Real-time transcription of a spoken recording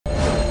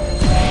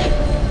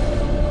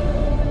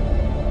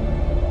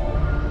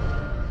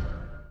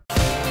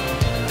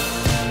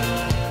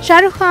Shah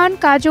Rukh Khan,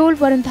 Kajol,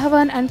 Varun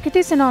Dhawan and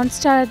Kriti Sanon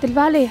star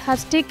Dilwale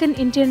has taken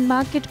Indian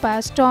market by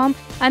a storm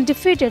and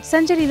defeated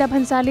Sanjay Leela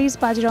Bhansali's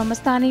Bajirao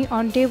Mastani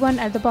on day one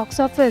at the box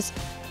office.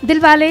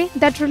 Dilwale,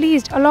 that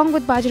released along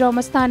with Bajirao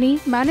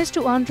Mastani, managed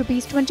to earn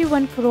Rs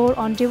 21 crore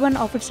on day one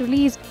of its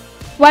release,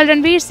 while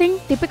Ranveer Singh,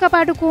 Deepika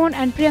Padukone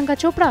and Priyanka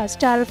Chopra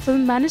star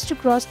film managed to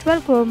cross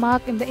 12 crore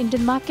mark in the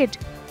Indian market.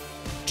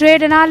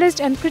 Trade analyst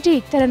and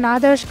critic Taran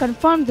Adarsh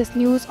confirmed this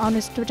news on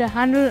his Twitter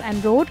handle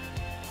and wrote,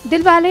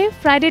 "Dilwale,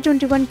 Friday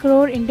 21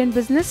 crore Indian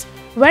business,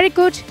 very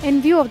good in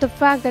view of the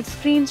fact that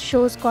screens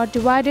shows got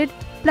divided,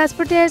 plus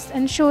protests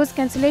and shows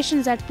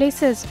cancellations at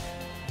places."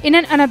 In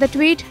another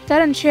tweet,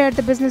 Taran shared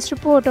the business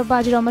report of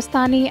Bajirao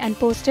Mastani and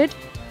posted,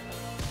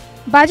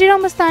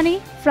 "Bajirao Mastani,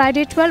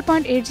 Friday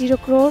 12.80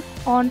 crore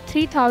on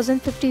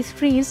 3050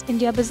 screens,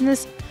 India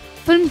business.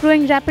 Film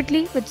growing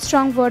rapidly with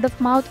strong word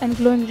of mouth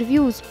and glowing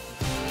reviews."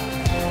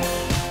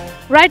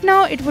 Right now,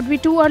 it would be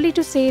too early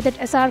to say that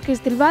SRK's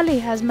Dilwale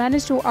has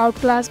managed to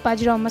outclass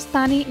Bajirao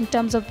Mastani in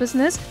terms of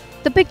business.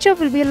 The picture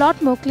will be a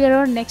lot more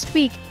clearer next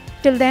week.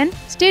 Till then,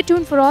 stay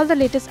tuned for all the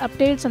latest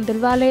updates on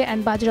Dilwale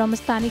and Bajirao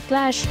Mastani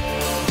clash.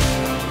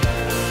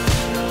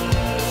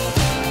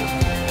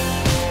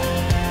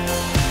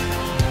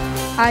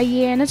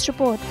 IEANS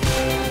report.